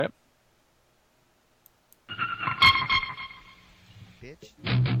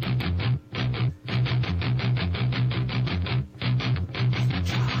bitch.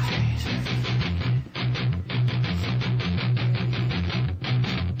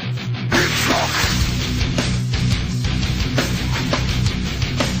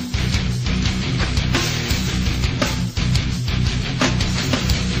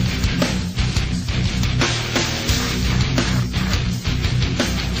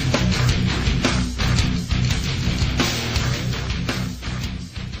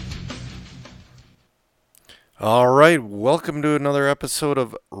 All right, welcome to another episode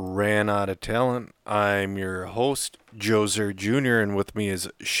of Ran Out of Talent. I'm your host, Joser Jr., and with me is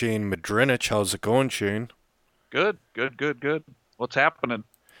Shane Madrinich. How's it going, Shane? Good, good, good, good. What's happening?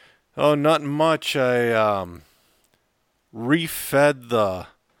 Oh, not much. I refed the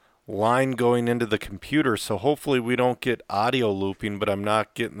line going into the computer, so hopefully we don't get audio looping, but I'm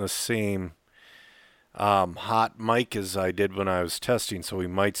not getting the same hot mic as I did when I was testing, so we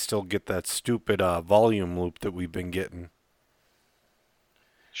might still get that stupid volume loop that we've been getting.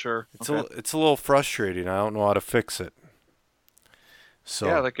 Sure. It's a, Okay. it's a little frustrating. I don't know how to fix it. Yeah,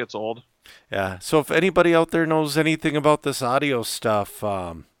 So. that gets old. Yeah. So if anybody out there knows anything about this audio stuff,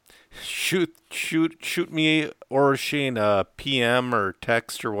 shoot me or Shane a PM or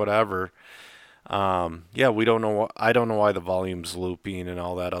text or whatever. Yeah, we don't know. I don't know why the volume's looping and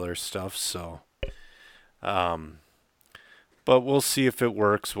all that other stuff. So, um, but we'll see if it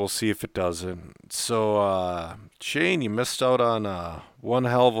works. We'll see if it doesn't. So, Shane, you missed out on one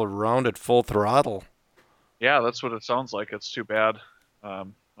hell of a round at Full Throttle. Yeah, that's what it sounds like. It's too bad.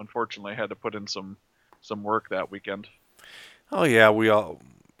 Unfortunately, I had to put in some work that weekend. Oh yeah, we all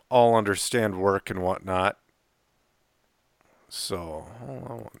understand work and whatnot. So, hold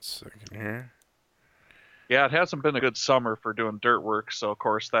on one second here. Yeah, it hasn't been a good summer for doing dirt work, so of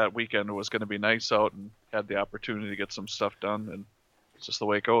course that weekend was going to be nice out and had the opportunity to get some stuff done, and it's just the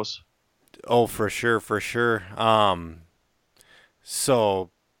way it goes. Oh, for sure, for sure.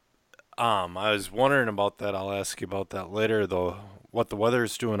 So, I was wondering about that. I'll ask you about that later, though, what the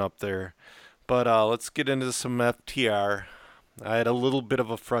weather's doing up there. But let's get into some FTR. I had a little bit of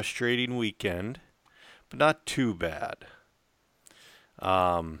a frustrating weekend, but not too bad.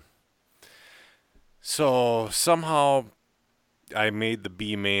 Um, so somehow I made the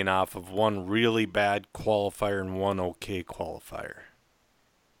B main off of one really bad qualifier and one okay qualifier.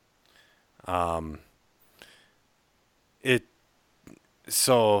 Um, it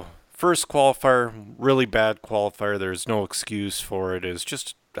So first qualifier, really bad qualifier. There's no excuse for it. It's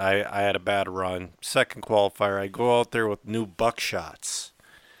just I had a bad run. Second qualifier, I go out there with new buckshots,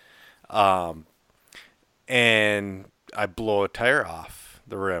 um, and I blow a tire off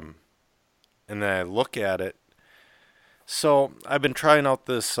the rim, and then I look at it. So I've been trying out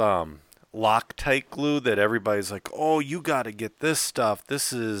this Loctite glue that everybody's like, "Oh, you got to get this stuff.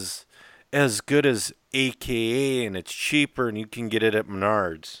 This is as good as AKA, and it's cheaper, and you can get it at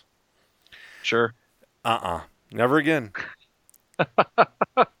Menards." Sure. Never again.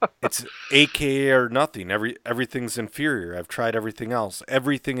 It's AKA or nothing. Everything's inferior. I've tried everything else.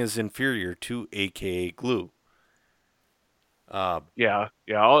 Everything is inferior to AKA glue. Uh, Yeah.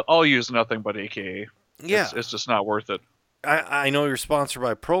 I'll use nothing but AKA. yeah, It's just not worth it. I know you're sponsored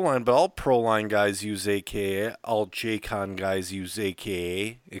by Proline, but all Proline guys use AKA. All JCon guys use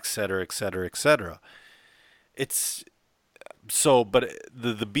AKA, etc., etc., etc. It's but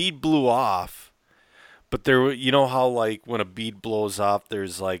the bead blew off. But there, you know how like when a bead blows off,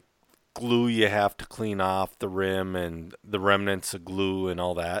 there's like glue you have to clean off the rim and the remnants of glue and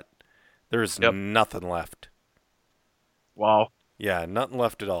all that. There's Yep. nothing left. Wow. Yeah, nothing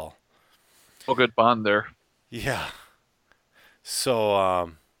left at all. Oh, good bond there. Yeah.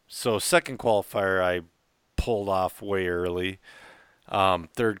 So so second qualifier I pulled off way early.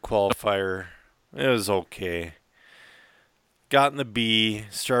 Third qualifier it was okay. Got in the B,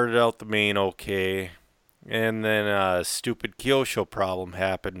 started out the main okay, and then a stupid Kyosho problem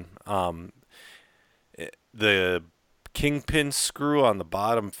happened. The kingpin screw on the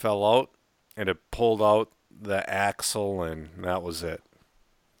bottom fell out, and it pulled out the axle, and that was it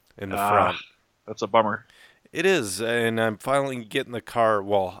in the Ah, front. that's a bummer. It is, and I'm finally getting the car.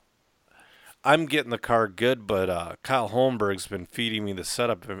 Well, I'm getting the car good, but Kyle Holmberg's been feeding me the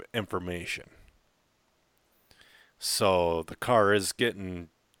setup information. So the car is getting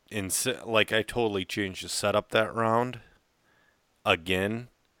like I totally changed the setup that round again,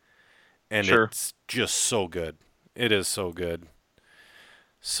 and Sure. it's just so good. It is so good.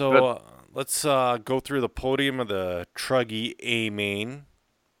 So Good. let's go through the podium of the Truggy A main.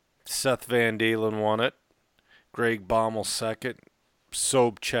 Seth Van Dalen won it. Greg Baumel second.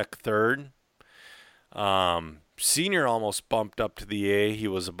 Sobchak third. Senior almost bumped up to the A. He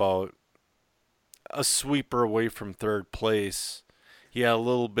was about a sweeper away from third place. He had a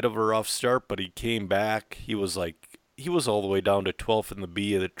little bit of a rough start, but he came back. He was all the way down to 12th in the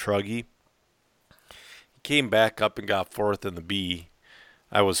B of the Truggy. He came back up and got 4th in the B.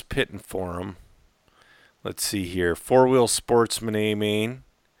 I was pitting for him. Let's see here. Four-wheel sportsman A main.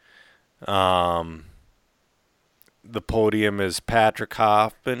 The podium is Patrick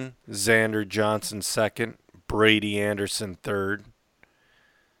Hoffman, Xander Johnson second, Brady Anderson third.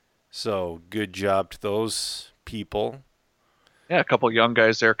 So good job to those people. Yeah, a couple young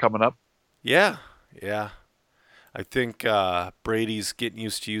guys there coming up. Yeah. I think Brady's getting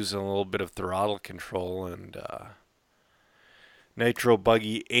used to using a little bit of throttle control, and Nitro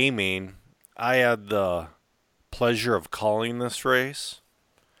Buggy A main. I had the pleasure of calling this race.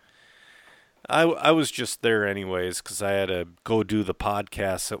 I was just there anyways because I had to go do the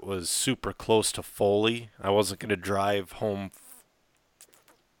podcast that was super close to Foley. I wasn't going to drive home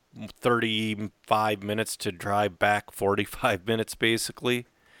 35 minutes to drive back 45 minutes basically.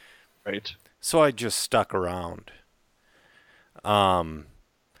 Right. So I just stuck around. So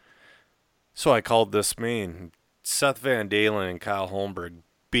I called this main. Seth Van Dalen and Kyle Holmberg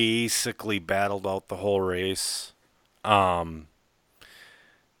basically battled out the whole race.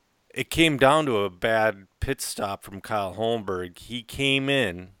 It came down to a bad pit stop from Kyle Holmberg. He came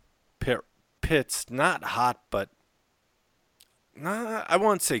in, pits not hot, but I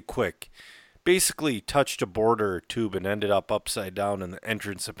won't say quick. Basically touched a border or tube and ended up upside down in the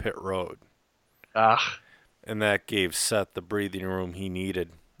entrance of pit road. And that gave Seth the breathing room he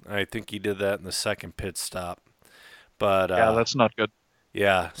needed. I think he did that in the second pit stop. But yeah, that's not good.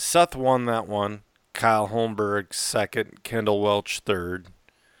 Yeah, Seth won that one. Kyle Holmberg second, Kendall Welch third.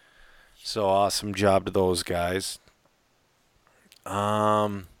 So awesome job to those guys.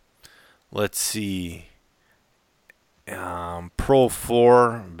 Let's see. Pro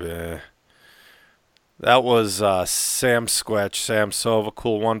 4. Bleh. That was Sam Squatch, Sam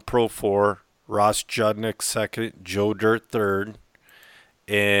Silvacool won Pro 4. Ross Judnick second, Joe Dirt third.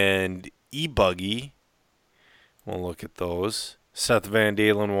 And E-Buggy. We'll look at those. Seth Van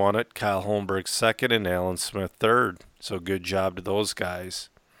Dalen won it. Kyle Holmberg second and Alan Smith third. So good job to those guys.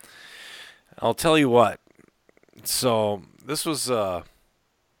 I'll tell you what. So this was the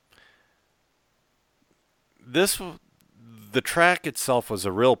track itself was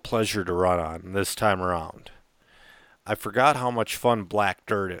a real pleasure to run on this time around. I forgot how much fun black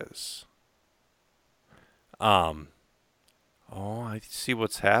dirt is. Oh, I see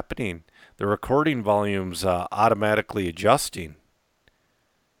what's happening. The recording volume's automatically adjusting.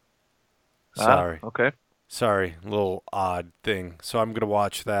 Sorry. Okay. Sorry, a little odd thing. So I'm going to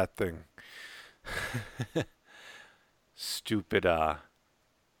watch that thing. Stupid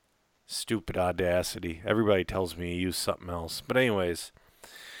Audacity. Everybody tells me to use something else. But anyways,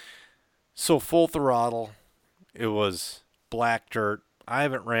 so full throttle. It was black dirt. I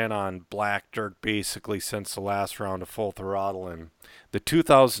haven't ran on black dirt basically since the last round of full throttle. And the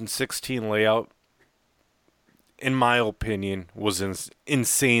 2016 layout, in my opinion, was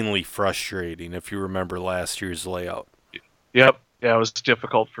insanely frustrating if you remember last year's layout. Yep. Yeah, it was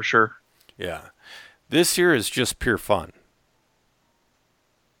difficult for sure. Yeah. This year is just pure fun.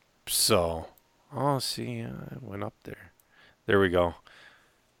 So, see, I went up there. There we go.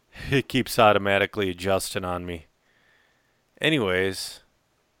 It keeps automatically adjusting on me. Anyways,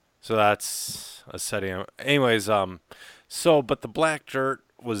 so that's a setting. Anyways, but the black dirt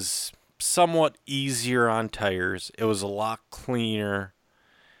was somewhat easier on tires. It was a lot cleaner.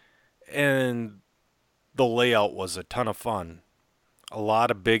 And the layout was a ton of fun. A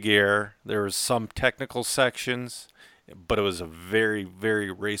lot of big air. There was some technical sections, but it was a very, very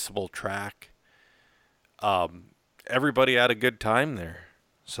raceable track. Everybody had a good time there,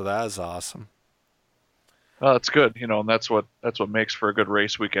 so that was awesome. Well, that's good, and that's what makes for a good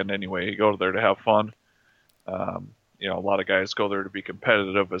race weekend anyway. You go there to have fun. A lot of guys go there to be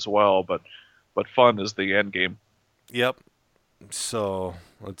competitive as well, but fun is the end game. Yep. So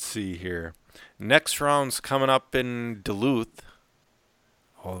let's see here. Next round's coming up in Duluth.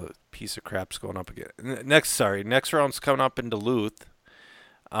 Oh, the piece of crap's going up again. Next round's coming up in Duluth.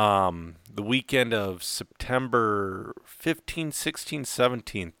 The weekend of September 15, 16,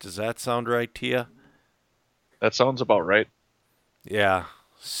 17th. Does that sound right to you? That sounds about right. Yeah.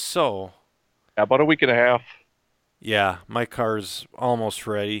 So. About a week and a half. Yeah, my car's almost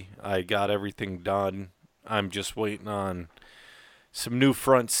ready. I got everything done. I'm just waiting on some new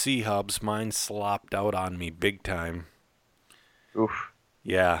front C-hubs. Mine slopped out on me big time. Oof.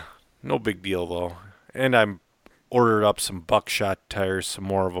 Yeah, no big deal though. And I'm ordered up some buckshot tires, some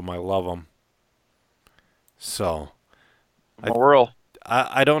more of them. I love them. So I Morrill.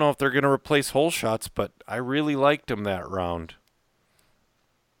 I don't know if they're going to replace hole shots, but I really liked them that round.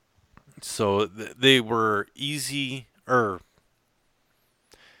 So they were easy, or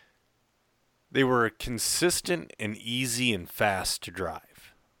they were consistent and easy and fast to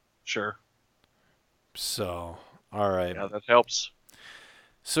drive. Sure. So, all right. Yeah, that helps.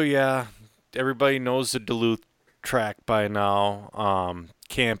 So yeah, everybody knows the Duluth track by now.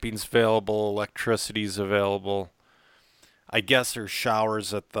 Camping's available, electricity's available. I guess there's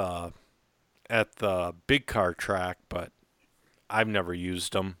showers at the big car track, but I've never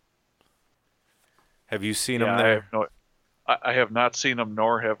used them. Have you seen them Yeah, there? I have not seen them,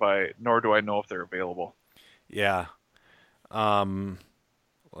 nor do I know if they're available. Yeah. Um,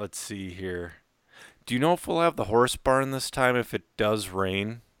 let's see here. Do you know if we'll have the horse barn this time if it does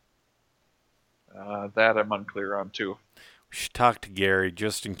rain? That I'm unclear on too. We should talk to Gary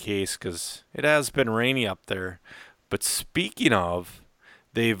just in case, 'cause it has been rainy up there. But speaking of,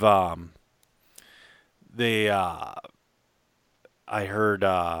 they've they I heard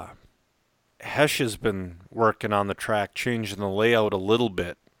Hesh has been working on the track, changing the layout a little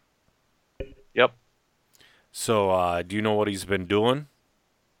bit. Yep. So, do you know what he's been doing?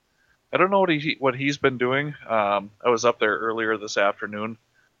 I don't know what he's been doing. I was up there earlier this afternoon,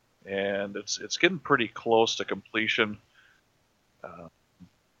 and it's getting pretty close to completion.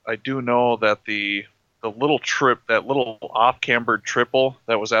 I do know that the little that little off-cambered triple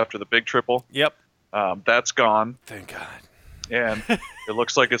that was after the big triple, Yep. that's gone, Thank God. and it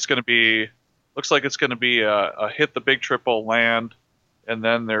looks like it's going to be a hit the big triple land, and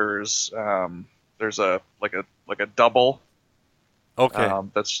then there's a like a double. Okay.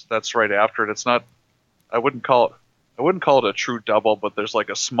 That's right after it. It's not. I wouldn't call it a true double, but there's like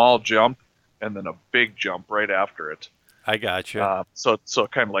a small jump and then a big jump right after it. I gotcha. So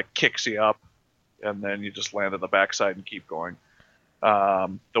it kind of like kicks you up, and then you just land on the backside and keep going.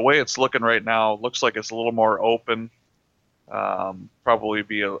 The way it's looking right now, looks like it's a little more open. Probably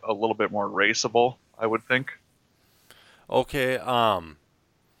be a little bit more raceable, I would think. Okay.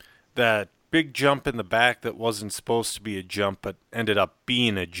 That big jump in the back that wasn't supposed to be a jump but ended up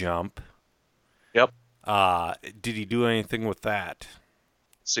being a jump. Yep. Did he do anything with that?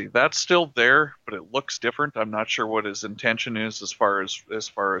 See, that's still there, but it looks different. I'm not sure what his intention is as far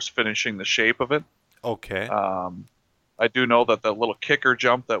as finishing the shape of it. Okay. I do know that the little kicker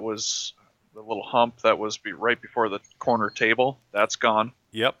jump that was the little hump that was right before the corner table, that's gone.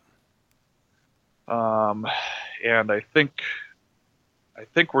 Yep. And I think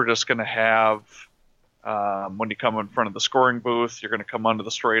we're just going to have when you come in front of the scoring booth, you're going to come onto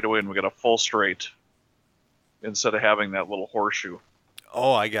the straightaway, and we get a full straight instead of having that little horseshoe.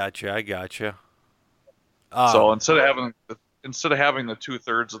 Oh, I gotcha. So instead of having the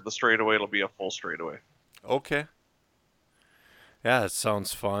 2/3 of the straightaway, it'll be a full straightaway. Okay. Yeah, that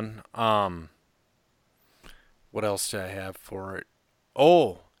sounds fun. What else did I have for it?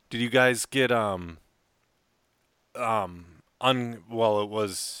 Oh, did you guys get well, it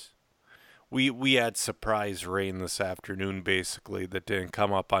was we had surprise rain this afternoon basically that didn't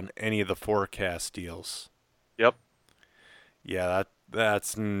come up on any of the forecast deals. Yep. Yeah,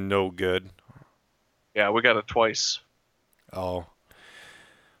 that's no good. Yeah, we got it twice. Oh.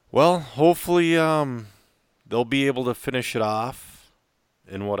 Well, hopefully they'll be able to finish it off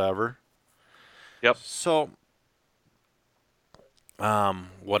and whatever. Yep. So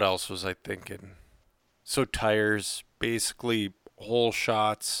what else was I thinking? So tires, basically hole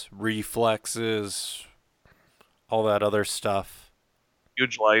shots, reflexes, all that other stuff.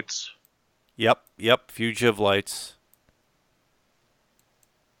 Huge lights. Yep, fugitive lights.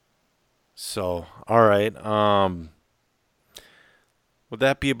 So, all right. Would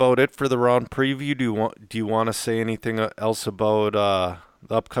that be about it for the round preview? Do you want to say anything else about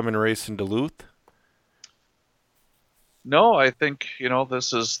the upcoming race in Duluth? No, I think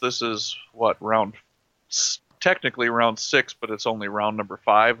this is what technically round 6, but it's only round number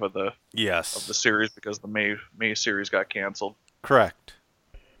 5 of the Yes. series because the May series got canceled. Correct.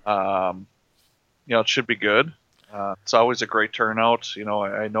 It should be good. It's always a great turnout.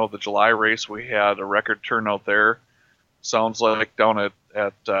 I know the July race we had a record turnout there. Sounds like down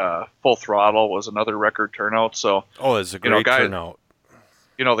at Full Throttle was another record turnout. So it's a great turnout.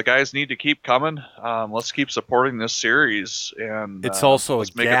 The guys need to keep coming. Let's keep supporting this series, and it's also a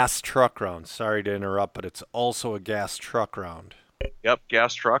gas truck round. Sorry to interrupt, but it's also a gas truck round. Yep,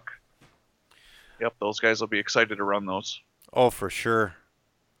 gas truck. Yep, those guys will be excited to run those. Oh, for sure.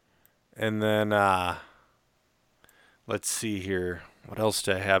 And then let's see here. What else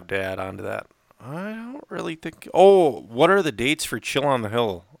do I have to add on to that? I don't really think. Oh, what are the dates for Chill on the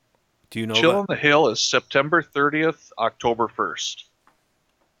Hill Do you know Chill that? on the Hill is September 30th, October 1st.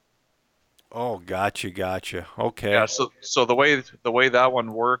 Oh, gotcha. Yeah, Okay. so the way that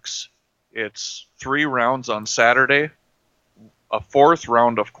one works, it's 3 rounds on Saturday, a fourth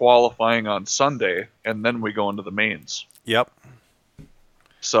round of qualifying on Sunday, and then we go into the mains. Yep.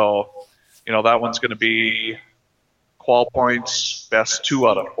 So, that one's going to be qual points, best 2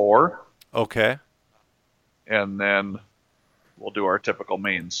 out of 4, Okay. and then we'll do our typical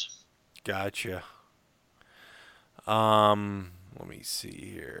mains. Gotcha. Let me see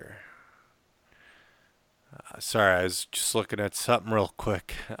here. Sorry, I was just looking at something real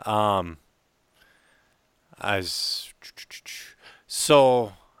quick. I was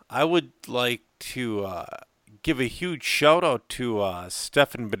so I would like to give a huge shout out to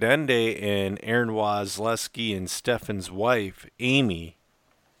Stefan Benende and Aaron Wozleski and Stefan's wife, Amy.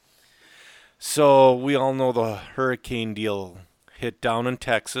 So we all know the hurricane deal hit down in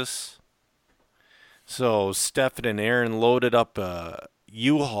Texas. So Stefan and Aaron loaded up a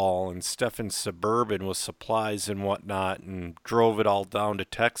U-Haul and Stefan's Suburban with supplies and whatnot and drove it all down to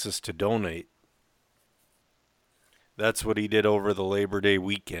Texas to donate. That's what he did over the Labor Day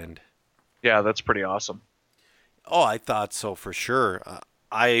weekend. Yeah, that's pretty awesome. Oh, I thought so for sure.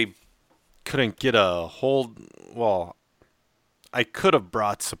 I couldn't get a hold. Well, I could have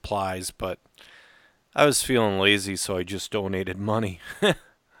brought supplies, but I was feeling lazy, so I just donated money.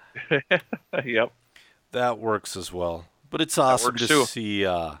 Yep, That works as well. But it's that awesome works to too. see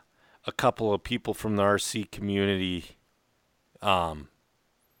a couple of people from the RC community, um,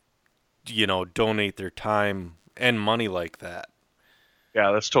 donate their time and money like that.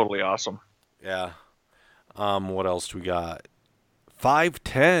 Yeah, that's totally awesome. Yeah. What else do we got?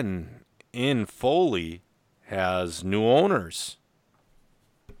 510 in Foley has new owners.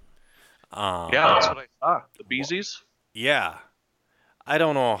 Yeah, that's what I saw. The Beesies. Yeah. I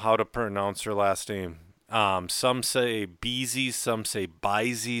don't know how to pronounce her last name. Some say Beezy, some say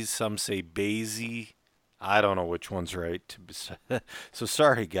Bizy, some say Bazy. I don't know which one's right. So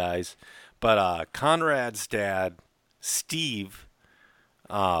sorry, guys. But Conrad's dad, Steve,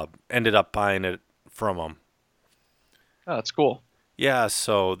 ended up buying it from him. Oh, that's cool. Yeah,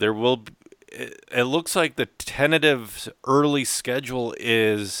 so there will. It looks like the tentative early schedule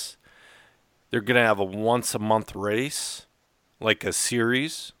is they're gonna have a once a month race, like a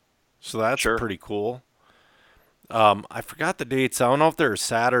series. So that's Sure. pretty cool. I forgot the dates. I don't know if they're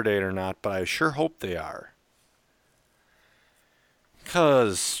Saturday or not, but I sure hope they are.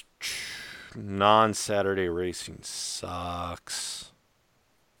 Cause non-Saturday racing sucks.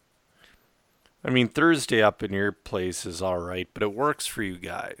 I mean, Thursday up in your place is all right, but it works for you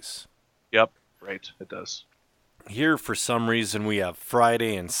guys. Yep. Right. It does. Here, for some reason, we have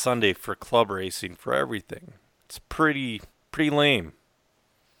Friday and Sunday for club racing for everything. It's pretty lame.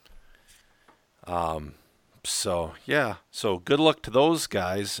 So yeah, so good luck to those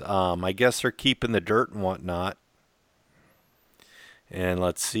guys. I guess they're keeping the dirt and whatnot. And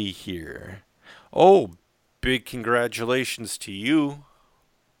let's see here. Oh, big congratulations to you.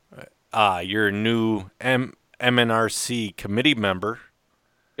 You're a new MNRC committee member.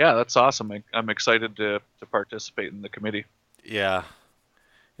 Yeah, that's awesome. I'm excited to participate in the committee. Yeah,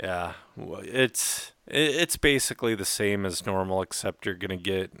 yeah. Well, it's basically the same as normal, except you're gonna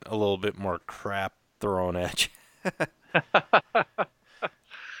get a little bit more crap thrown at you.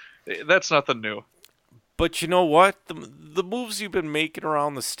 That's nothing new. But you know what? The moves you've been making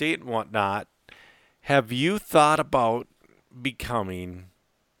around the state and whatnot, have you thought about becoming?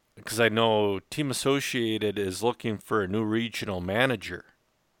 Because I know Team Associated is looking for a new regional manager.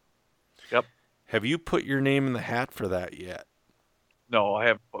 Yep. Have you put your name in the hat for that yet? No, I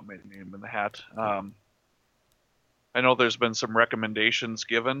haven't put my name in the hat. I know there's been some recommendations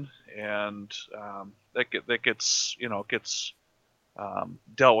given, and that gets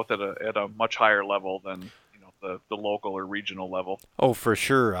dealt with at a much higher level than the local or regional level Oh, for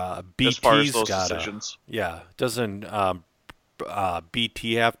sure. as far as BT's those got a. decisions. Yeah, doesn't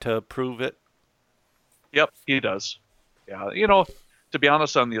BT have to approve it? Yep, he does. Yeah, to be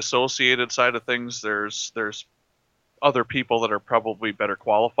honest, on the associated side of things, there's other people that are probably better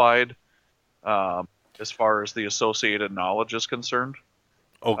qualified as far as the associated knowledge is concerned.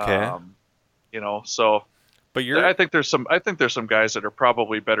 Okay, Um, so but I you're. think there's some guys that are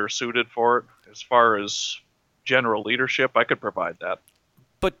probably better suited for it. As far as general leadership, I could provide that.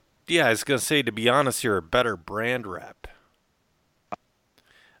 But yeah, I was gonna say, to be honest, you're a better brand rep.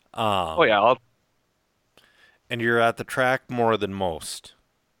 Oh yeah, And you're at the track more than most.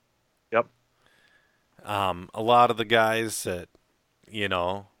 yep, A lot of the guys that, you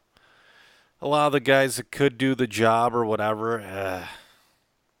know, a lot of the guys that could do the job or whatever,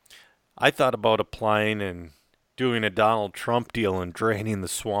 I thought about applying and doing a Donald Trump deal and draining the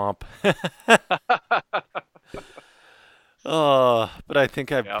swamp. But I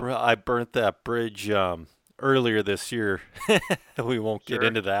think Yeah, I burnt that bridge earlier this year. We won't get sure,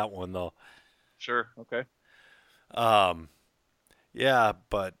 into that one though. sure, okay. Um, yeah,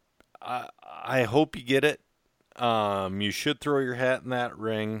 but I hope you get it. You should throw your hat in that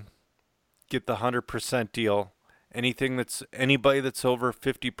ring. Get the 100% deal. Anybody that's over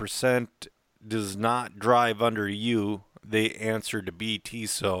 50% does not drive under you. They answer to BT,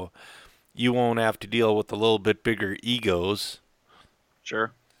 so you won't have to deal with the little bit bigger egos.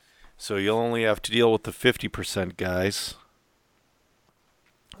 Sure. So you'll only have to deal with the 50% guys.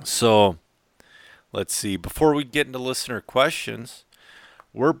 So let's see. Before we get into listener questions,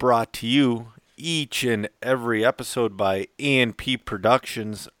 we're brought to you each and every episode by A&P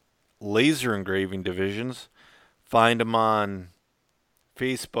Productions Laser Engraving Divisions. Find them on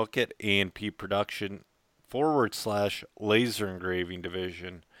Facebook at A&P Production /Laser Engraving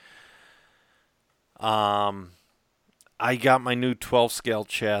Division. I got my new 12 scale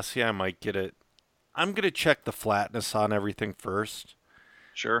chassis. I might get it. I'm going to check the flatness on everything first,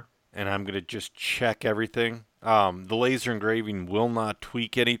 Sure. and I'm going to just check everything. The laser engraving will not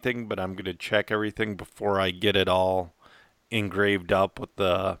tweak anything, but I'm going to check everything before I get it all engraved up with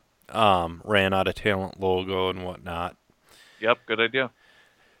the Ran Out of Talent logo and whatnot. Yep, good idea.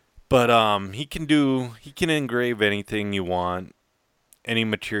 But he can engrave anything you want, any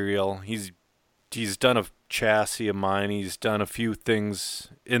material. He's done a chassis of mine. He's done a few things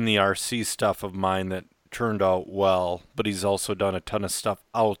in the RC stuff of mine that turned out well, but he's also done a ton of stuff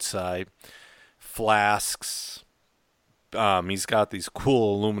outside. Flasks. He's got these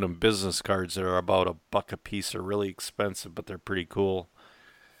cool aluminum business cards that are about $1 a piece. They're really expensive, but they're pretty cool.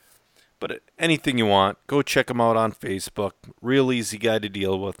 But anything you want, go check him out on Facebook. Real easy guy to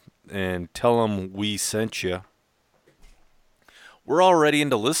deal with, and tell him we sent you. We're already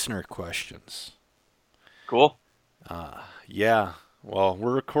into listener questions. Cool. Yeah. Well,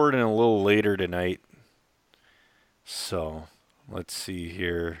 we're recording a little later tonight. So, let's see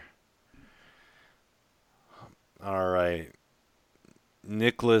here. All right.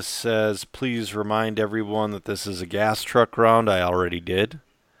 Nicholas says, please remind everyone that this is a gas truck round. I already did.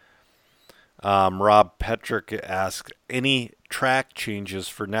 Rob Petrick asked, any track changes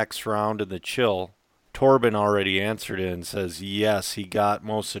for next round in the chill? Torben already answered it and says, yes, he got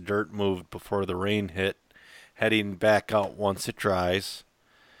most of the dirt moved before the rain hit, heading back out once it dries.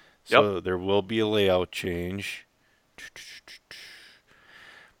 So there will be a layout change.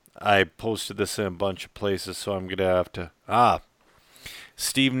 I posted this in a bunch of places, so I'm going to have to...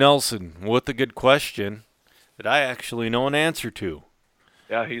 Steve Nelson with a good question that I actually know an answer to.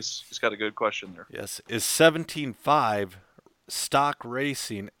 Yeah, he's got a good question there. Yes. Is 17.5 stock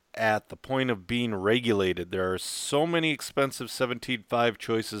racing at the point of being regulated? There are so many expensive 17.5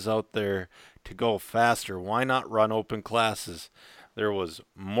 choices out there to go faster. Why not run open classes? There was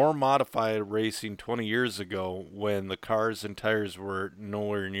more modified racing 20 years ago when the cars and tires were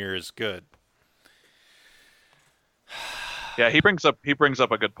nowhere near as good. Yeah, he brings up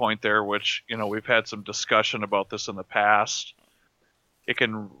a good point there, which, we've had some discussion about this in the past. It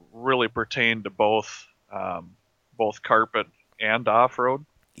can really pertain to both carpet and off-road.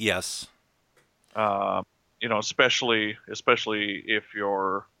 Yes. Especially if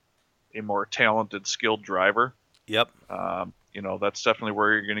you're a more talented, skilled driver. Yep. That's definitely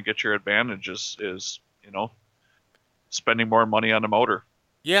where you're going to get your advantage is spending more money on a motor.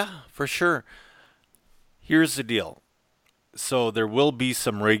 Yeah, for sure. Here's the deal. So there will be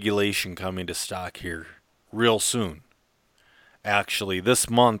some regulation coming to stock here real soon. Actually, this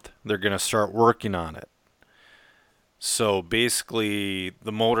month they're going to start working on it. So basically,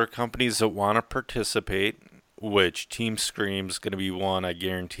 the motor companies that want to participate, which Team Scream's going to be one, I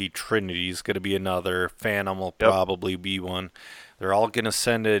guarantee Trinity's going to be another, Phantom will probably be one. They're all going to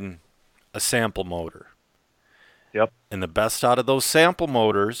send in a sample motor. Yep. And the best out of those sample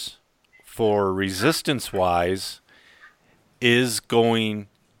motors, for resistance-wise, is going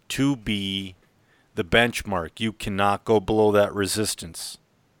to be the benchmark. You cannot go below that resistance.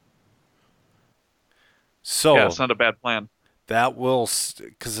 So yeah, it's not a bad plan. That will,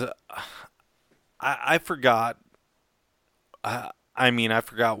 because I forgot. I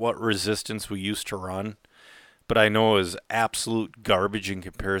forgot what resistance we used to run, but I know it was absolute garbage in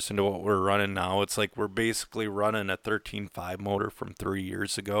comparison to what we're running now. It's like we're basically running a 13.5 motor from 3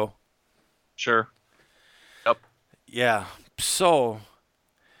 years ago. Sure. Yep. Yeah. So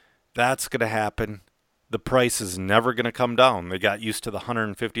that's going to happen. The price is never going to come down. They got used to the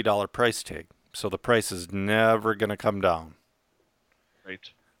 $150 price tag. So the price is never going to come down.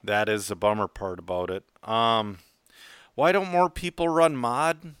 Right. That is the bummer part about it. Why don't more people run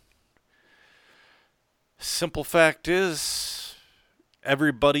mod? Simple fact is,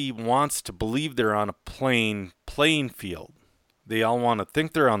 everybody wants to believe they're on a playing field. They all want to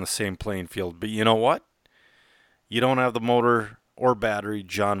think they're on the same playing field, but you know what? You don't have the motor or battery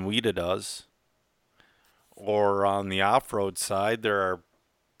John Wida does. Or on the off-road side, there are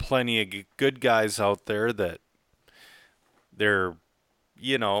plenty of good guys out there that they're,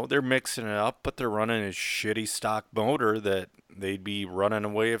 they're mixing it up, but they're running a shitty stock motor that they'd be running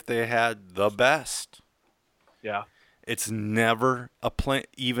away if they had the best. Yeah. It's never a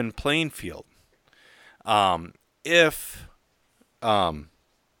even playing field. If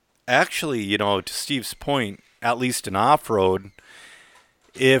actually, to Steve's point, at least in off-road,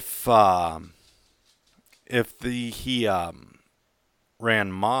 if he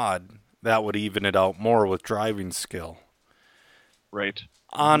ran mod, that would even it out more with driving skill. Right.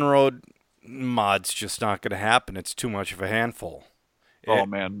 On-road mod's just not going to happen. It's too much of a handful. Oh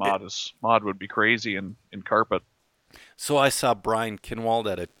man, mod would be crazy in carpet. So I saw Brian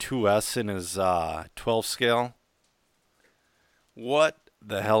Kinwald at a 2S in his 12 scale. What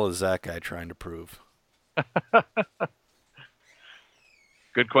the hell is that guy trying to prove?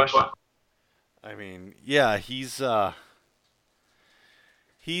 Good question. I mean, yeah, he's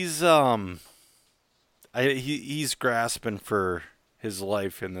grasping for his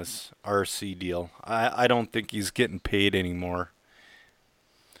life in this RC deal. I don't think he's getting paid anymore.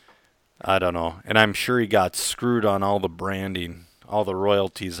 I don't know. And I'm sure he got screwed on all the branding, all the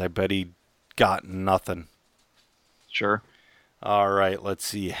royalties. I bet he got nothing. Sure. All right, let's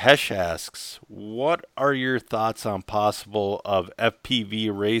see. Hesh asks, what are your thoughts on possible of FPV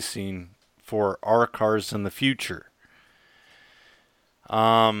racing for our cars in the future?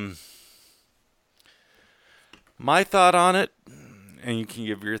 My thought on it, and you can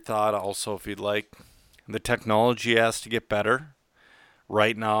give your thought also if you'd like, the technology has to get better.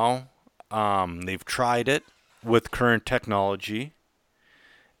 Right now, they've tried it with current technology,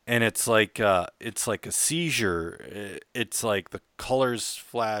 and it's like a seizure. It's like the colors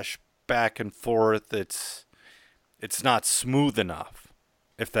flash back and forth. It's not smooth enough,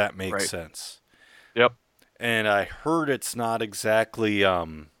 if that makes sense. Yep. And I heard it's not exactly.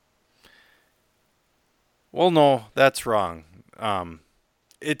 Well, no, that's wrong.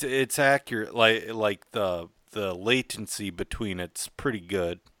 It's accurate. Like the latency between it's pretty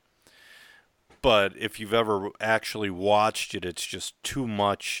good. But if you've ever actually watched it, it's just too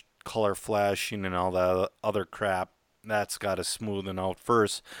much color flashing and all that other crap. That's got to smoothen out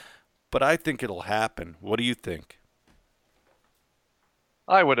first. But I think it'll happen. What do you think?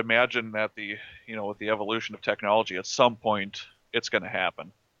 I would imagine that with the evolution of technology, at some point it's going to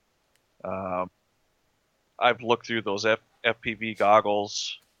happen. I've looked through those FPV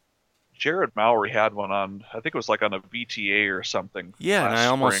goggles. Jared Mowry had one on, I think it was like on a VTA or something. Yeah, and I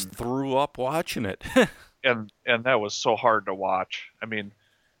almost spring. threw up watching it. and that was so hard to watch. I mean,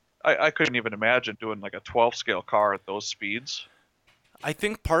 I couldn't even imagine doing like a 12 scale car at those speeds. I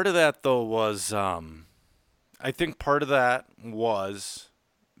think part of that though was the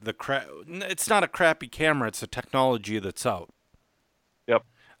crap. It's not a crappy camera; it's a technology that's out. Yep.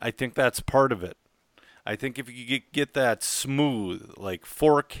 I think that's part of it. I think if you get that smooth, like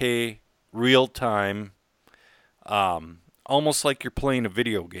 4K, real time, almost like you're playing a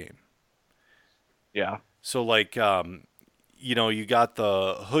video game. Yeah. So like, you got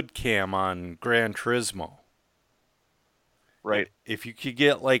the hood cam on Gran Turismo. Right. If you could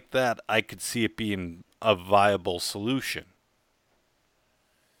get like that, I could see it being a viable solution.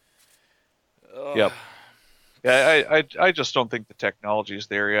 Yep. Yeah, I just don't think the technology is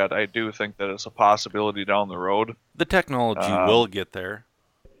there yet. I do think that it's a possibility down the road. The technology will get there.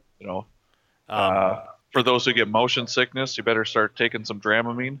 For those who get motion sickness, you better start taking some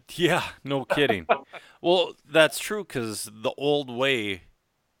Dramamine. Yeah, no kidding. Well, that's true because the old way,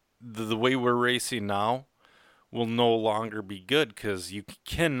 the way we're racing now, will no longer be good because you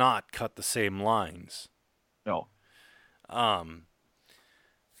cannot cut the same lines. No.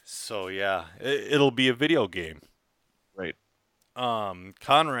 So yeah, it'll be a video game. Right.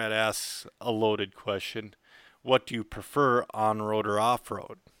 Conrad asks a loaded question. What do you prefer, on-road or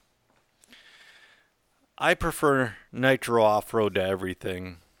off-road? I prefer nitro off-road to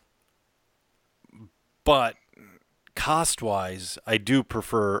everything. But cost-wise, I do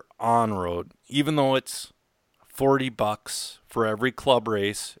prefer on-road. Even though it's $40 for every club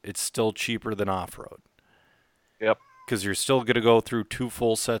race, it's still cheaper than off-road. Yep. Because you're still going to go through 2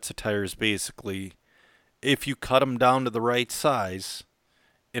 full sets of tires, basically, if you cut them down to the right size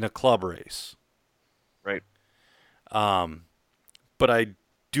in a club race. Right. But I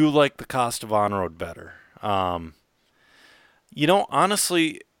do like the cost of on-road better.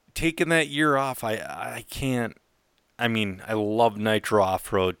 Honestly, taking that year off, I can't. I mean, I love Nitro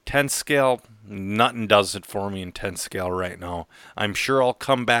Off-Road. 10 scale, nothing does it for me in 10 scale right now. I'm sure I'll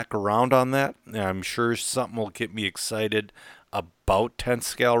come back around on that. I'm sure something will get me excited about 10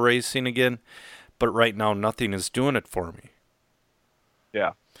 scale racing again. But right now, nothing is doing it for me.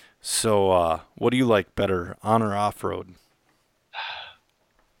 Yeah. So, what do you like better, on or off-road?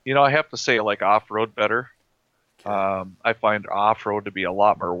 I have to say I like off-road better. Okay. I find off-road to be a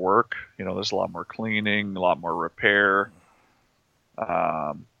lot more work. There's a lot more cleaning, a lot more repair,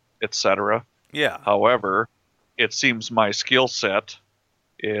 etc. Yeah. However, it seems my skill set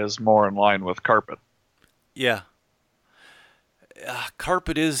is more in line with carpet. Yeah.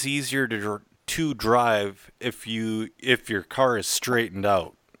 Carpet is easier to drive if your car is straightened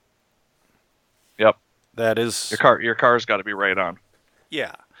out. Yep. That Your is, car's got to be right on.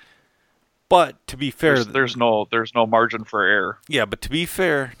 yeah. But to be fair, There's no margin for error. yeah, but to be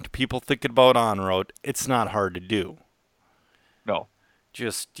fair to people thinking about on-road, it's not hard to do. No.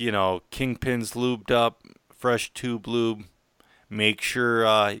 Just, kingpins lubed up, fresh tube lube. Make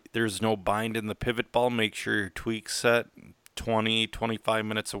sure there's no bind in the pivot ball. Make sure your tweak's set. 20, 25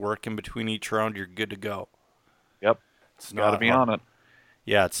 minutes of work in between each round, you're good to go. Yep. It's Got to not be hard. on it.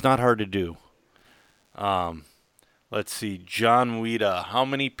 Yeah, it's not hard to do. Let's see. John Wida, how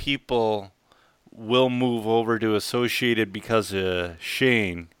many people will move over to Associated because of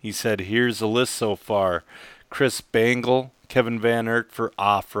Shane? He said, here's a list so far. Chris Bangle, Kevin Van Aert for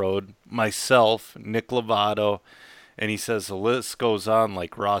off-road, myself, Nick Lovato, and he says the list goes on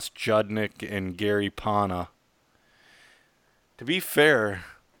like Ross Judnick and Gary Pana. To be fair,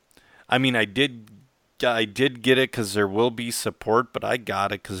 I mean, I did get it because there will be support, but I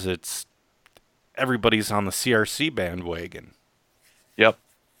got it because it's everybody's on the CRC bandwagon. Yep.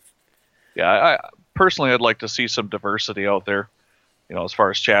 Yeah. I personally, I'd like to see some diversity out there. As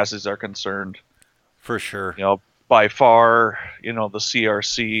far as chassis are concerned. For sure. By far, the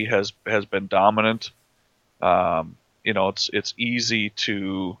CRC has been dominant. It's easy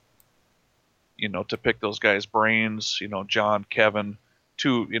to pick those guys' brains. John, Kevin,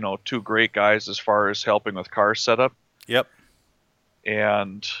 two great guys as far as helping with car setup, Yep.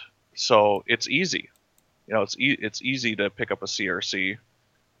 and so it's easy. It's easy to pick up a CRC,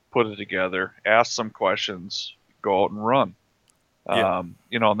 put it together, ask some questions, go out and run. Yeah.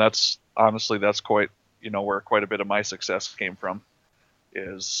 And that's honestly quite where quite a bit of my success came from,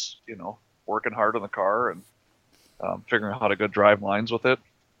 is working hard on the car and figuring out how to go drive lines with it.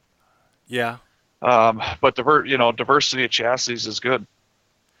 Yeah. But diversity of chassis is good.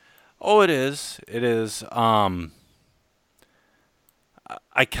 Oh, it is. It is. I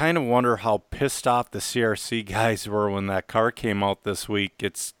kind of wonder how pissed off the CRC guys were when that car came out this week.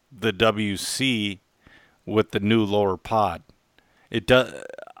 It's the WC with the new lower pod. It does.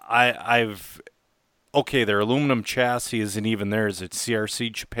 I've okay. Their aluminum chassis isn't even theirs. It's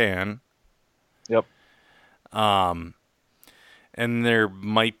CRC Japan. Yep. And there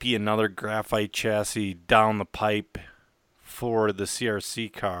might be another graphite chassis down the pipe for the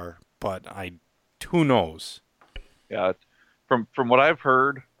CRC car, but who knows? Yeah. From what I've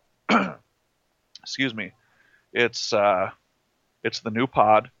heard, excuse me, it's the new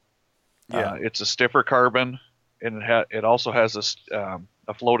pod. Yeah. It's a stiffer carbon, and it also has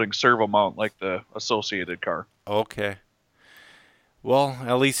a floating servo mount like the Associated car. Okay. Well,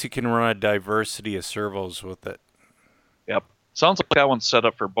 at least you can run a diversity of servos with it. Yep. Sounds like that one's set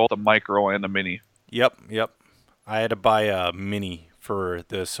up for both a micro and a mini. Yep. I had to buy a mini for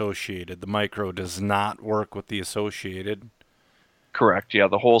the Associated. The micro does not work with the Associated. Correct. Yeah,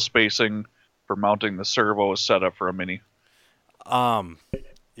 the whole spacing for mounting the servo is set up for a mini.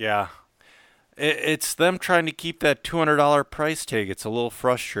 Yeah. It's them trying to keep that $200 price tag. It's a little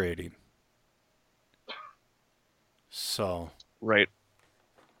frustrating. So. Right.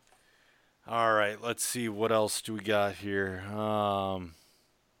 All right, let's see what else do we got here.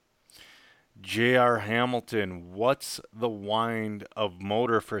 J.R. Hamilton, what's the wind of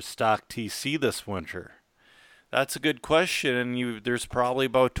motor for stock TC this winter? That's a good question, and there's probably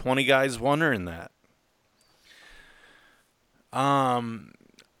about 20 guys wondering that.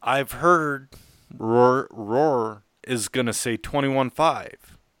 I've heard Roar is gonna say 21.5.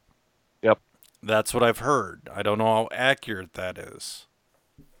 Yep. That's what I've heard. I don't know how accurate that is.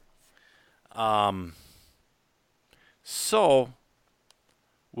 So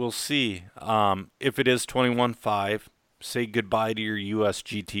we'll see. If it is 21.5, say goodbye to your US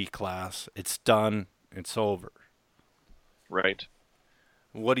GT class. It's done. It's over. Right.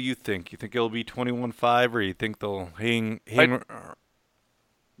 What do you think? You think it'll be 21.5, or you think they'll hang?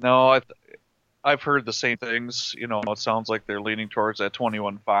 No, I've heard the same things. It sounds like they're leaning towards that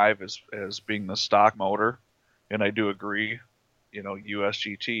 21.5 as being the stock motor, and I do agree.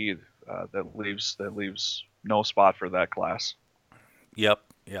 USGT, that leaves no spot for that class. Yep,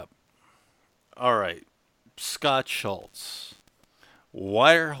 yep. All right. Scott Schultz.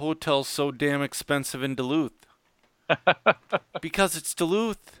 Why are hotels so damn expensive in Duluth? Because it's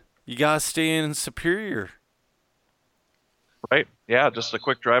Duluth. You gotta stay in Superior. Right? Yeah, just a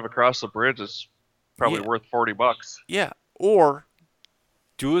quick drive across the bridge is probably Yeah, worth $40. yeah. Or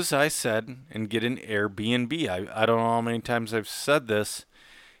do as I said and get an Airbnb. I don't know how many times I've said this.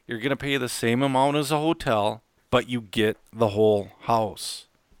 You're gonna pay the same amount as a hotel, but you get the whole house.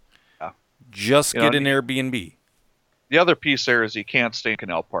 Yeah. Just get And an Airbnb. the other piece there is you can't stay in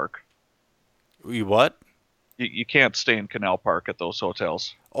Canal Park. You what? You can't stay in Canal Park at those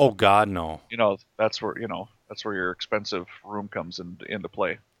hotels. Oh God, no. That's where your expensive room comes into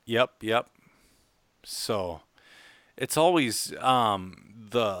play. Yep, yep. So it's always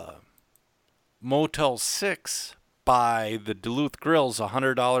the Motel 6 by the Duluth Grill's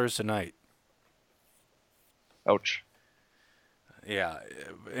 $100 a night. Ouch. Yeah,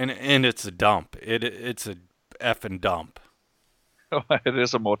 and it's a dump. It's a effing dump. It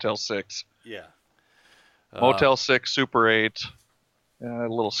is a Motel 6. Yeah. Motel 6, Super 8. A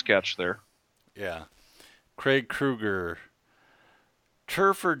little sketch there. Yeah. Craig Kruger.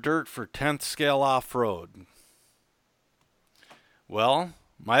 Turf or dirt for 10th scale off road? Well,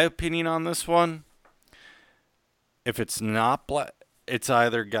 my opinion on this one, if it's not black, it's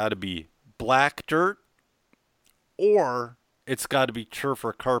either got to be black dirt or it's got to be turf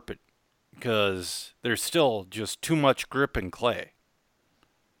or carpet because there's still just too much grip in clay.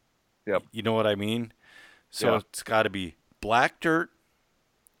 Yep. You know what I mean? So Yeah. it's got to be black dirt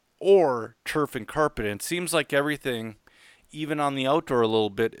or turf and carpet. And it seems like everything, even on the outdoor a little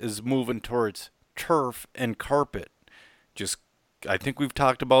bit, is moving towards turf and carpet. Just, I think we've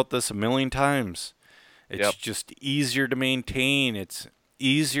talked about this a million times. It's Yep. just easier to maintain. It's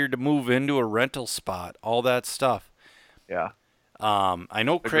easier to move into a rental spot. All that stuff. Yeah. I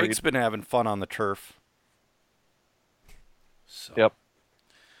know Craig's Agreed. been having fun on the turf. So Yep.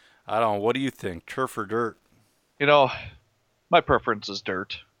 I don't know. What do you think, turf or dirt? You know, my preference is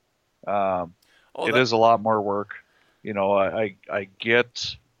dirt. Um, Oh, it that is a lot more work. I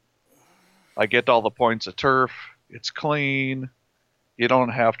get all the points of turf. It's clean. You don't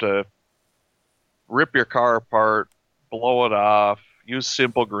have to rip your car apart, blow it off, use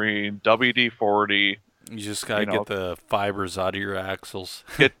Simple Green, WD-40. you just gotta You get know, the fibers out of your axles.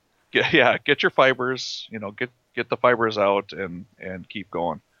 get your fibers. Get the fibers out and keep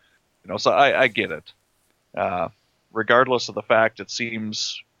going. So I get it. Uh, Regardless of the fact it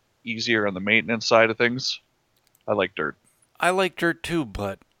seems easier on the maintenance side of things, I like dirt. I like dirt too,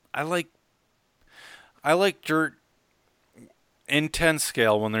 but I like I like dirt in 10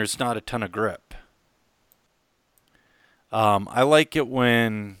 scale when there's not a ton of grip. I like it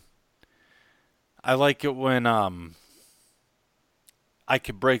when I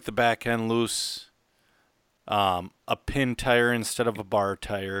could break the back end loose, a pin tire instead of a bar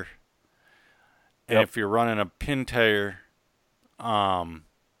tire. And Yep. if you're running a pin tire,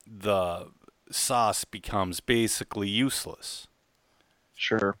 the sauce becomes basically useless.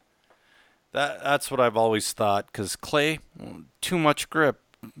 Sure. That's what I've always thought. Because clay, too much grip.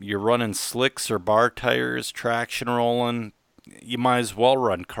 You're running slicks or bar tires, traction rolling. You might as well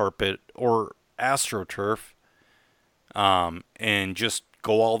run carpet or AstroTurf, and just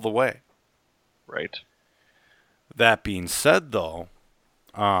go all the way. Right. That being said, though,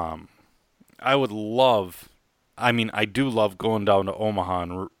 I would love. I mean, I do love going down to Omaha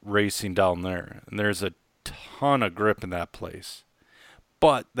and racing down there. And there's a ton of grip in that place.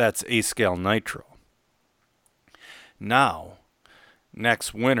 But that's A scale nitro. Now,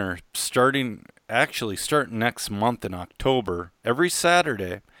 next winter, starting next month in October, every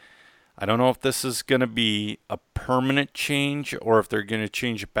Saturday, I don't know if this is going to be a permanent change or if they're going to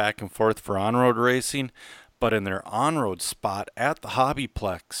change it back and forth for on-road racing, but in their on-road spot at the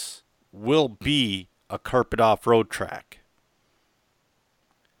Hobbyplex will be a carpet off-road track.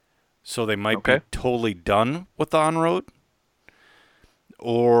 So they might be Okay. totally done with on-road,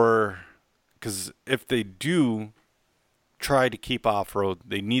 or because if they do try to keep off-road,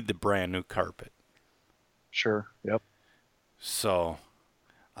 they need the brand new carpet. Sure. Yep. So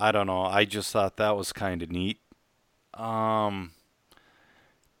I don't know. I just thought that was kind of neat.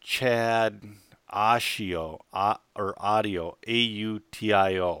 Chad Ashio, or Audio,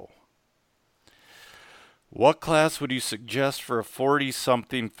 Autio. What class would you suggest for a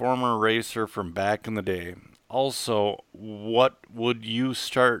 40-something former racer from back in the day? Also, what would you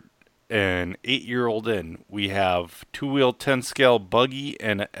start an 8-year-old in? We have two-wheel 10 scale buggy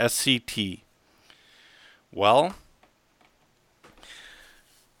and a SCT. Well,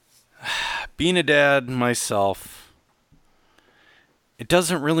 being a dad myself, it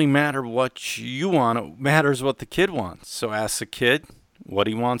doesn't really matter what you want. It matters what the kid wants. So ask the kid what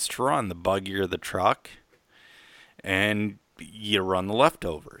he wants to run, the buggy or the truck, and you run the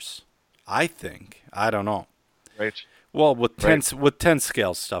leftovers. I think. I don't know. Right. Well, with Right. 10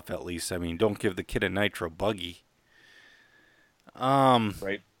 scale stuff at least. I mean, don't give the kid a nitro buggy.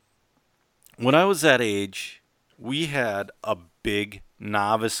 Right. When I was that age, we had a big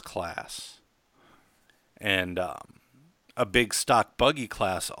novice class and a big stock buggy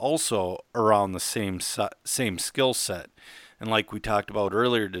class also around the same skill set. And like we talked about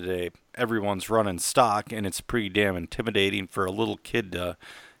earlier today, everyone's running stock, and it's pretty damn intimidating for a little kid to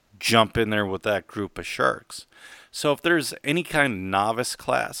jump in there with that group of sharks. So if there's any kind of novice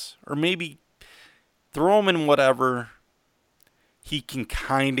class, or maybe throw him in whatever he can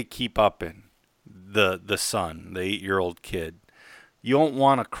kind of keep up in, the son, the 8-year-old kid. You don't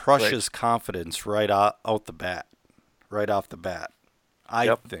want to crush Right. his confidence right out the bat, right off the bat. I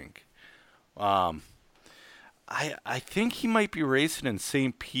Yep. think. I think he might be racing in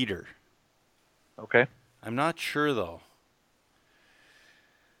St. Peter. Okay. I'm not sure though.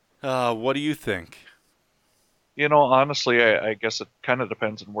 What do you think? Honestly, I guess it kind of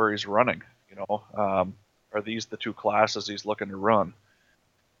depends on where he's running. Are these the two classes he's looking to run?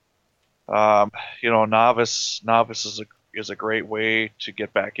 Novice is a great way to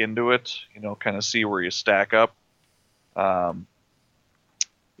get back into it. Kind of see where you stack up. Um,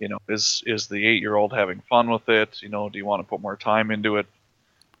 is the 8-year-old having fun with it? Do you want to put more time into it,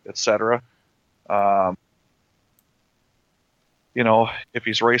 etc. Um, if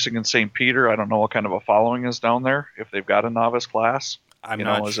he's racing in St. Peter, I don't know what kind of a following is down there. If they've got a novice class, I'm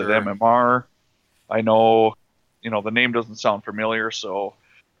not is sure. it MMR? I know, the name doesn't sound familiar, so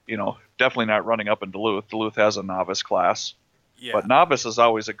definitely not running up in Duluth. Duluth has a novice class, Yeah. but novice is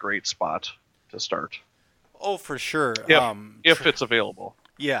always a great spot to start Oh, for sure. if it's available.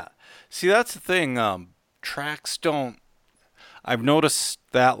 Yeah. See, that's the thing. Tracks don't. I've noticed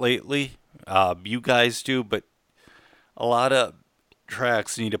that lately. You guys do, but a lot of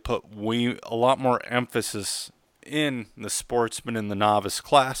tracks need to put a lot more emphasis in the sportsman and the novice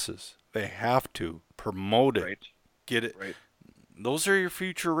classes. They have to promote it, Right. get it. Right. Those are your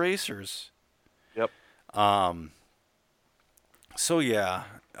future racers. Yep. So yeah,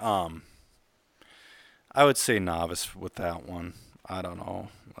 I would say novice with that one. I don't know.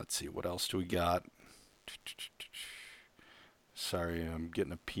 Let's see, what else do we got? Sorry, I'm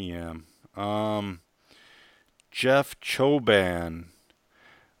getting a PM. Jeff Choban.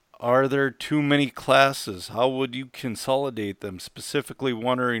 Are there too many classes? How would you consolidate them? Specifically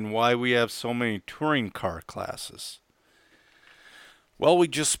wondering why we have so many touring car classes. Well, we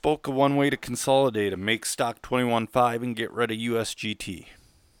just spoke of one way to consolidate them. Make stock 21.5 and get rid of USGT.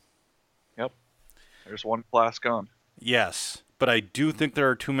 Yep. There's one class gone. Yes, but I do think there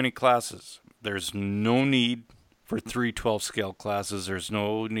are too many classes. There's no need for 3 12 scale classes. There's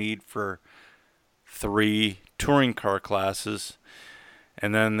no need for 3 touring car classes.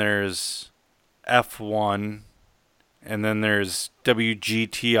 And then there's F1. And then there's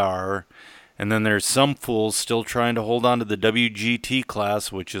WGTR. And then there's some fools still trying to hold on to the WGT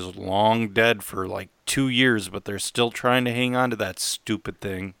class, which is long dead for like 2 years, but they're still trying to hang on to that stupid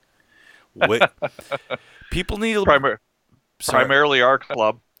thing. People need to... Primarily our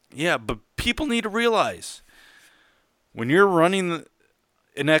club. Yeah, but people need to realize when you're running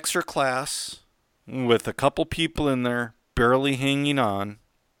an extra class with a couple people in there barely hanging on,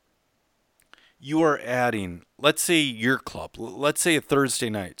 you are adding, let's say your club, let's say a Thursday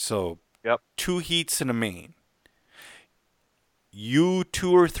night, so Yep. 2 heats and a main. You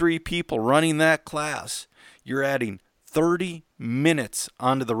 2 or 3 people running that class, you're adding 30 minutes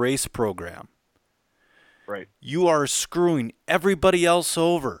onto the race program. Right. You are screwing everybody else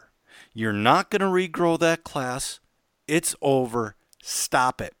over. You're not going to regrow that class. It's over.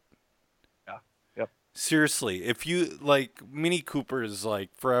 Stop it. Yeah. Yep. Seriously, if you, like, Mini Cooper is like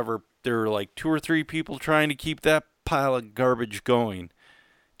forever, there are like 2 or 3 people trying to keep that pile of garbage going.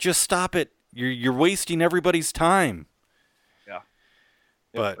 Just stop it. You're wasting everybody's time. Yeah.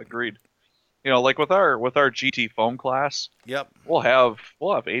 But agreed. Like with our GT foam class, yep. we'll have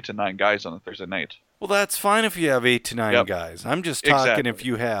 8 to 9 guys on a Thursday night. Well, that's fine if you have 8 to 9 Yep. guys. I'm just talking Exactly. if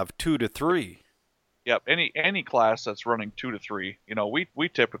you have 2 to 3. Yep. Any class that's running 2 to 3, we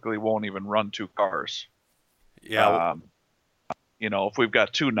typically won't even run 2 cars. Yeah. if we've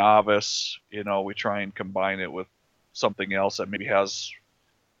got two novice, we try and combine it with something else that maybe has,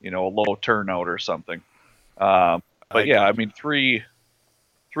 a low turnout or something. But I yeah, I got mean, three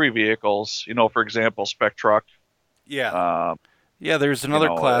vehicles, for example, Spec Truck, yeah. um, Yeah, there's you another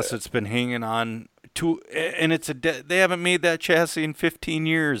know, class that's been hanging on to, and they haven't made that chassis in 15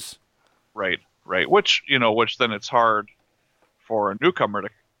 years. right, right. Which then it's hard for a newcomer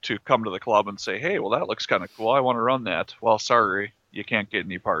to come to the club and say, hey, well, that looks kind of cool. I want to run that. Well, sorry, you can't get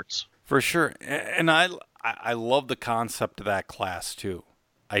any parts. For sure. And I love the concept of that class too.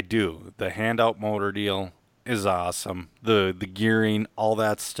 I do. The handout motor deal is awesome. The gearing, all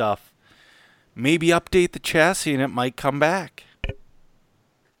that stuff. Maybe update the chassis and it might come back.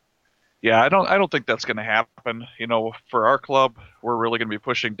 Yeah, I don't think that's going to happen. For our club, we're really going to be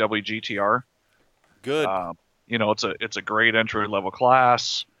pushing WGTR. Good. Um, it's a great entry level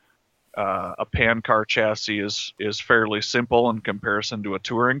class. A pan car chassis is fairly simple in comparison to a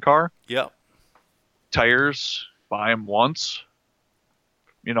touring car. Yep. Tires, buy them once.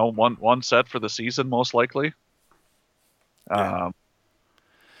 One set for the season most likely. Yeah. Um,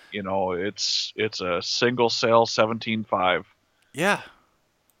 it's a single cell 17.5. Yeah.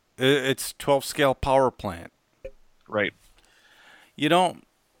 It's 12 scale power plant. Right. You know,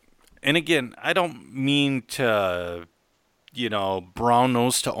 and again, I don't mean to, brown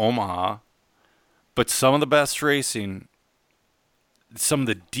nose to Omaha, but some of the best racing, some of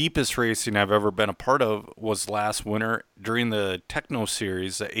the deepest racing I've ever been a part of was last winter during the Techno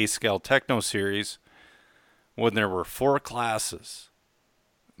Series, the A Scale Techno Series, when there were 4 classes.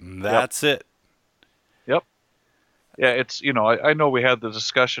 Yep. That's it. Yep. Yeah, I know we had the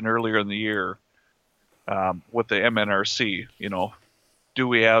discussion earlier in the year with the MNRC. Do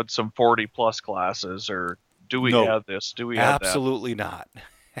we add some 40 plus classes, or do we No, add this? Do we add that? absolutely not.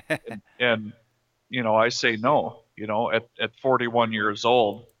 And I say no. At 41 years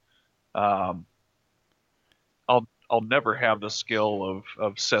old, um, I'll never have the skill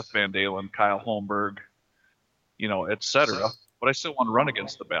of Seth Van Dalen, Kyle Holmberg, etc. But I still want to run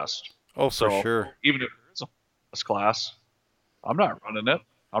against the best. Oh, for So sure. even if there is a plus class, I'm not running it.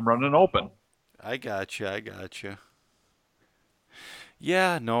 I'm running open. I got you. I got you.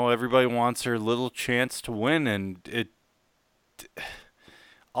 Yeah, no, everybody wants their little chance to win, and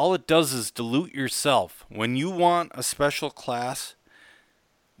all it does is dilute yourself. When you want a special class,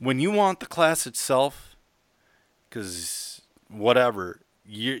 when you want the class itself, because whatever,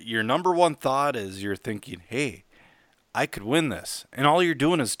 your number one thought is you're thinking, hey, I could win this. And all you're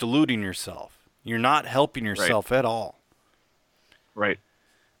doing is diluting yourself. You're not helping Right. yourself at all. Right.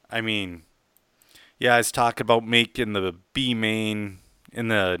 I mean, yeah, I was talking about making the B main in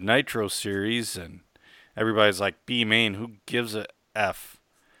the Nitro series, and everybody's like, B main, who gives a F?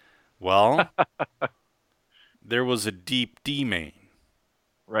 Well, there was a deep D main.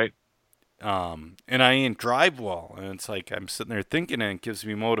 Right. And I ain't drive well. And it's like, I'm sitting there thinking, and it gives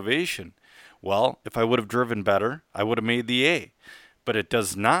me motivation. Well, if I would have driven better, I would have made the A. But it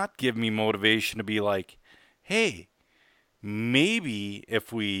does not give me motivation to be like, hey, maybe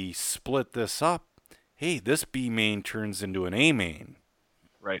if we split this up, hey, this B main turns into an A main.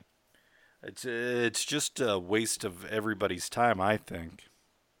 Right. It's just a waste of everybody's time, I think.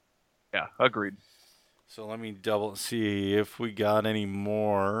 Yeah. Agreed. So let me double see if we got any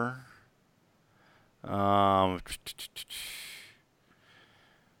more. I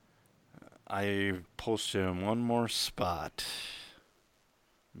posted in one more spot.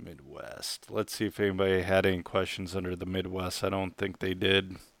 Midwest. Let's see if anybody had any questions under the Midwest. I don't think they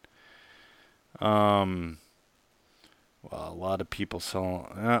did. Well, a lot of people selling.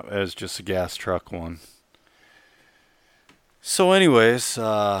 It was just a gas truck one. So, anyways,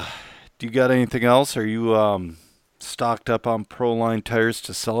 do you got anything else? Are you stocked up on Proline tires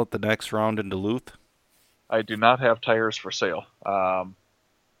to sell at the next round in Duluth? I do not have tires for sale.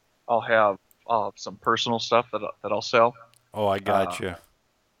 I'll have some personal stuff that I'll sell. Oh, I got you.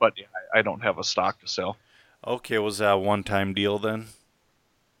 But yeah, I don't have a stock to sell. Okay, was that a one-time deal then?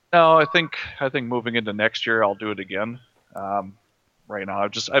 No, I think moving into next year I'll do it again. Right now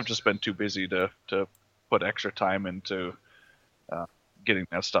I've just been too busy to put extra time into getting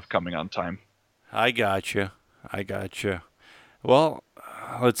that stuff coming on time. I got you. I got you. Well,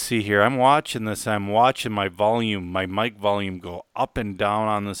 let's see here. I'm watching this. I'm watching my mic volume go up and down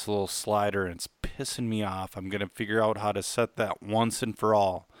on this little slider, and it's pissing me off. I'm going to figure out how to set that once and for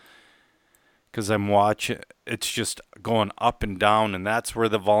all. Because I'm watching, it's just going up and down, and that's where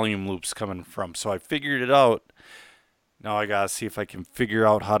the volume loop's coming from. So I figured it out. Now I got to see if I can figure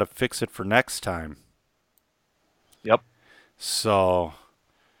out how to fix it for next time. Yep. So,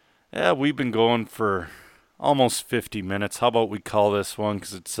 yeah, we've been going for almost 50 minutes. How about we call this one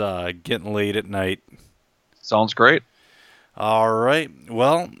because it's getting late at night. Sounds great. All right.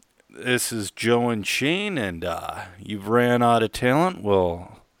 Well, this is Joe and Shane, and you've ran out of talent.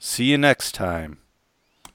 We'll see you next time.